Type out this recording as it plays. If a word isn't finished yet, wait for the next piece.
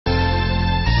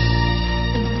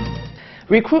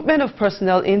Recruitment of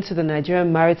personnel into the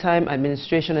Nigerian Maritime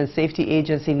Administration and Safety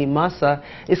Agency, NIMASA,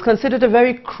 is considered a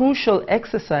very crucial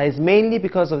exercise, mainly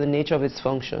because of the nature of its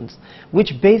functions,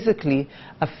 which basically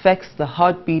affects the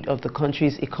heartbeat of the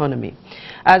country's economy.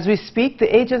 As we speak,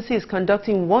 the agency is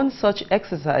conducting one such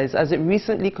exercise as it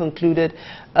recently concluded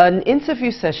an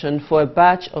interview session for a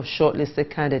batch of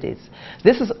shortlisted candidates.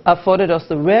 This has afforded us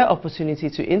the rare opportunity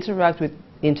to interact with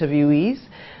interviewees,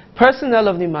 personnel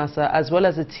of NIMASA, as well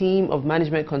as a team of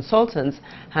management consultants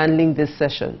handling this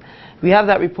session. We have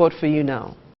that report for you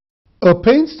now. A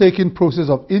painstaking process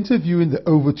of interviewing the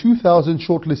over 2,000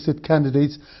 shortlisted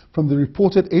candidates from the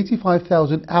reported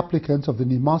 85,000 applicants of the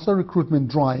NIMASA recruitment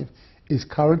drive is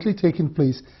currently taking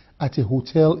place at a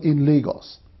hotel in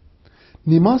Lagos.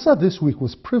 NIMASA this week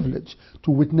was privileged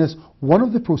to witness one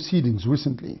of the proceedings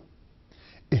recently.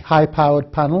 A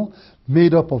high-powered panel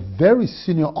made up of very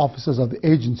senior officers of the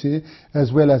agency,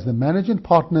 as well as the managing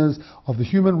partners of the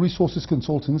human resources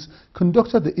consultants,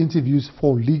 conducted the interviews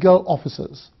for legal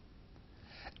officers.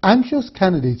 Anxious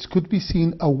candidates could be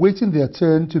seen awaiting their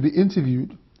turn to be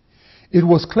interviewed. It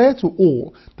was clear to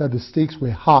all that the stakes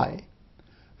were high.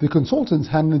 The consultants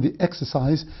handling the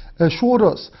exercise assured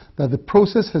us that the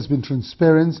process has been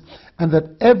transparent and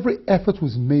that every effort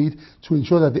was made to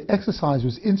ensure that the exercise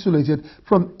was insulated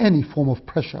from any form of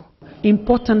pressure.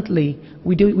 Importantly,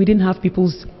 we didn't have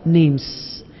people's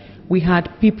names. We gave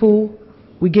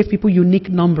people unique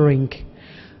numbering.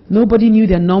 Nobody knew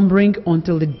their numbering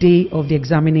until the day of the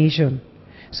examination.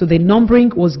 So the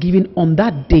numbering was given on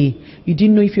that day. You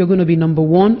didn't know if you're going to be number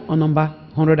 1 or number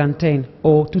 110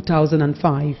 or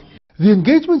 2005. The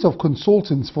engagement of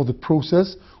consultants for the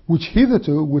process, which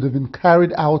hitherto would have been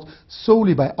carried out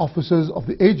solely by officers of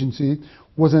the agency,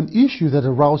 was an issue that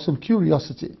aroused some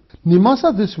curiosity.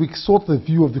 NIMASA this week sought the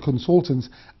view of the consultants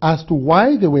as to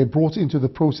why they were brought into the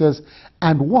process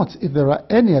and what, if there are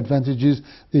any advantages,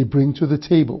 they bring to the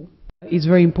table. It's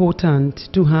very important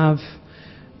to have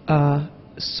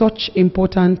such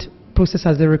important process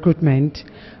as the recruitment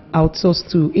outsourced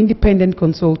to independent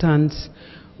consultants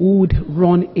who would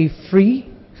run a free,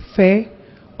 fair,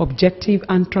 objective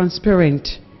and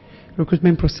transparent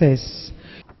recruitment process.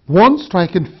 One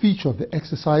striking feature of the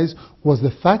exercise was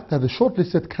the fact that the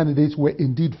shortlisted candidates were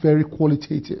indeed very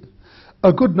qualitative.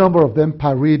 A good number of them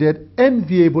paraded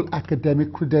enviable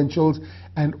academic credentials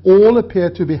and all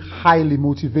appeared to be highly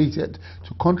motivated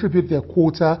to contribute their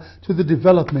quota to the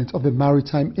development of the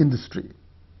maritime industry.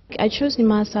 I chose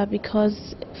NIMASA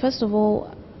because, first of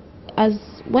all,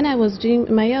 when I was doing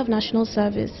my year of national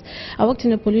service, I worked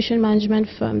in a pollution management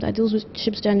firm that deals with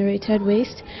ships generated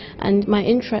waste, and my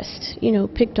interest,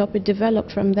 picked up, it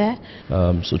developed from there.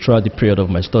 So throughout the period of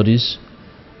my studies,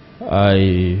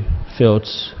 I felt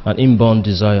an inborn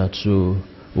desire to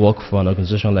work for an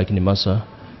organization like NIMASA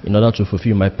in order to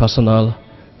fulfill my personal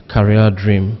career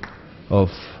dream of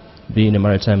being a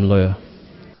maritime lawyer.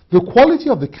 The quality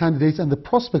of the candidates and the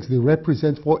prospects they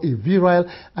represent for a virile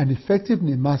and effective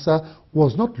NIMASA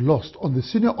was not lost on the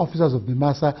senior officers of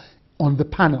NIMASA on the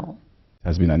panel. It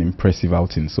has been an impressive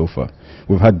outing so far.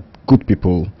 We've had good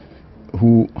people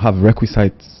who have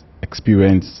requisite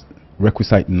experience,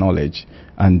 requisite knowledge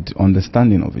and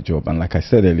understanding of the job, and like I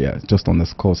said earlier, just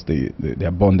underscores the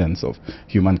abundance of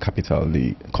human capital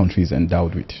the country is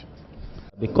endowed with.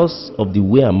 Because of the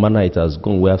way and manner it has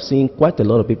gone, we have seen quite a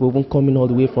lot of people even coming all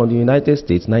the way from the United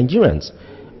States, Nigerians,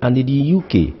 and in the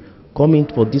UK, coming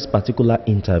for this particular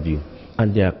interview.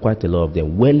 And there are quite a lot of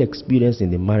them well experienced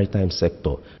in the maritime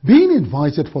sector. Being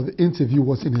invited for the interview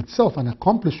was in itself an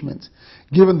accomplishment,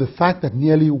 given the fact that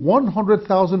nearly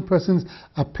 100,000 persons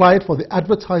applied for the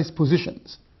advertised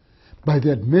positions. By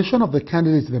the admission of the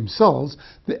candidates themselves,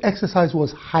 the exercise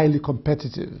was highly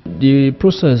competitive. The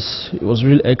process was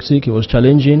really hectic, it was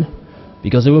challenging,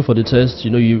 because even for the test,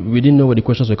 we didn't know where the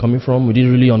questions were coming from, we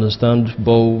didn't really understand,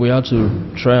 but we had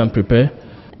to try and prepare.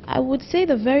 I would say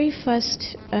the very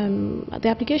first, the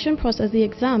application process, the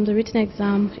exam, the written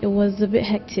exam, it was a bit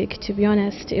hectic, to be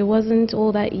honest. It wasn't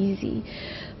all that easy.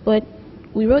 But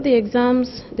we wrote the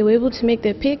exams, they were able to make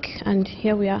their pick, and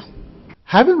here we are.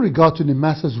 Having regard to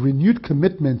NIMASA's renewed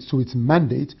commitment to its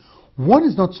mandate, one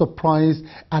is not surprised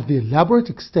at the elaborate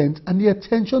extent and the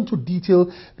attention to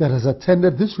detail that has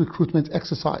attended this recruitment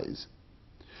exercise.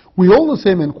 We all the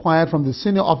same inquired from the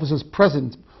senior officers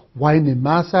present why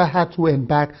NIMASA had to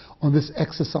embark on this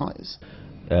exercise.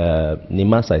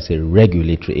 NIMASA is a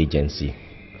regulatory agency,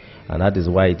 and that is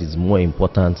why it is more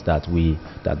important that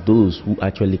those who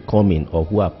actually come in or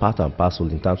who are part and parcel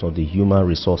in terms of the human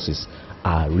resources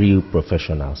are real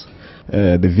professionals.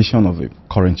 The vision of the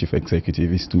current chief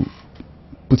executive is to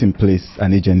put in place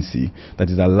an agency that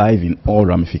is alive in all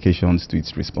ramifications to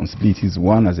its responsibilities,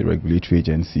 one, as a regulatory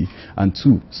agency, and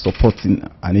two, supporting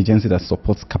an agency that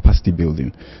supports capacity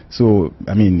building. So,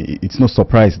 I mean, it's no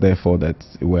surprise, therefore, that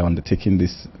we're undertaking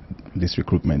this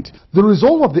recruitment. The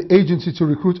resolve of the agency to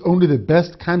recruit only the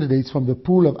best candidates from the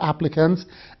pool of applicants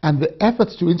and the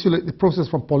efforts to insulate the process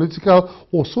from political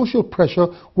or social pressure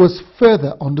was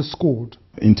further underscored.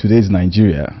 In today's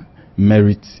Nigeria,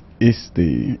 merit is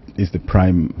the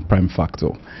prime factor.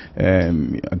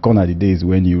 Gone are the days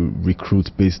when you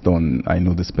recruit based on, I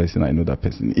know this person, I know that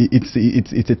person.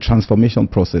 It's a transformation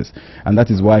process, and that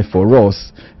is why for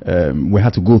us we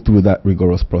had to go through that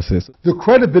rigorous process. The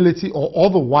credibility or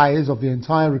otherwise of the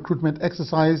entire recruitment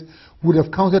exercise would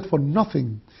have counted for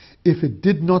nothing if it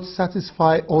did not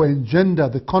satisfy or engender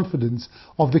the confidence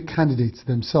of the candidates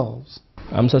themselves.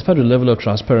 I'm satisfied with the level of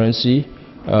transparency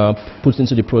put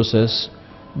into the process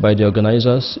by the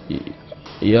organizers.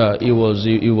 Yeah, it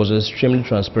was extremely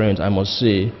transparent, I must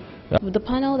say. The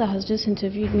panel that has just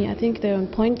interviewed me, I think they're on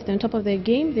point, they're on top of their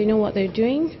game, they know what they're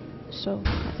doing, so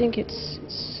I think it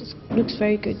looks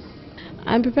very good.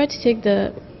 I'm prepared to take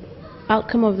the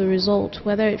outcome of the result,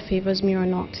 whether it favors me or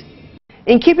not.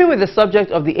 In keeping with the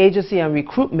subject of the agency and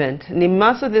recruitment,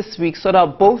 NIMASA this week sought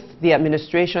out both the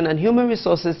Administration and Human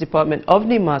Resources Department of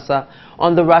NIMASA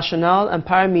on the rationale and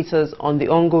parameters on the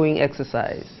ongoing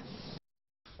exercise.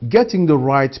 Getting the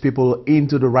right people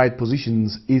into the right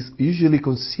positions is usually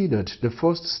considered the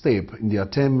first step in the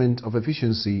attainment of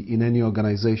efficiency in any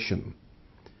organization.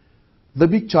 The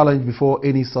big challenge before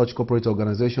any such corporate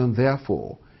organization,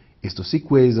 therefore, is to seek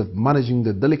ways of managing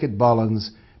the delicate balance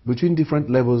between different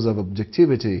levels of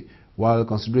objectivity while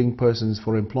considering persons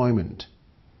for employment.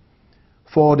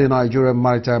 For the Nigerian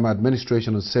Maritime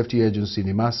Administration and Safety Agency,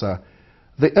 NIMASA,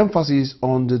 the emphasis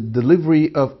on the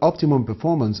delivery of optimum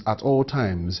performance at all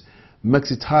times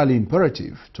makes it highly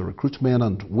imperative to recruit men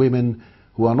and women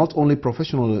who are not only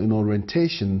professional in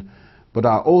orientation, but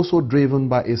are also driven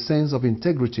by a sense of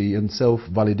integrity and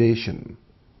self-validation.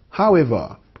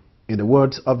 However, in the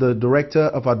words of the Director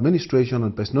of Administration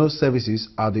and Personnel Services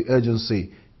at the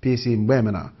agency, PC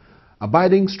Mbemena,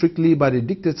 abiding strictly by the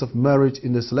dictates of merit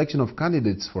in the selection of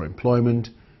candidates for employment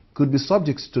could be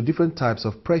subject to different types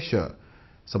of pressure,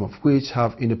 some of which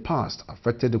have in the past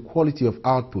affected the quality of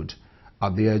output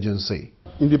at the agency.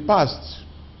 In the past,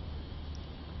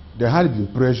 there had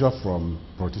been pressure from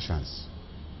politicians,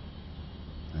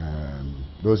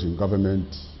 those in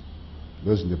government,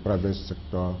 those in the private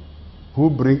sector, who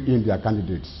bring in their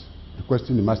candidates,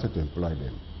 requesting the NIMASA to employ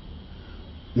them.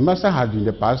 NIMASA had in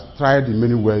the past tried in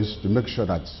many ways to make sure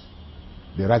that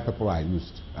the right people are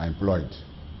employed.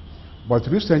 But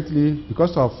recently,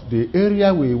 because of the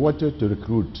area we wanted to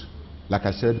recruit, like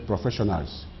I said,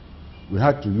 professionals, we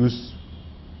had to use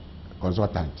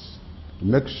consultants to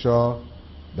make sure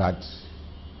that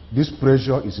this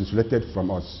pressure is insulated from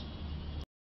us.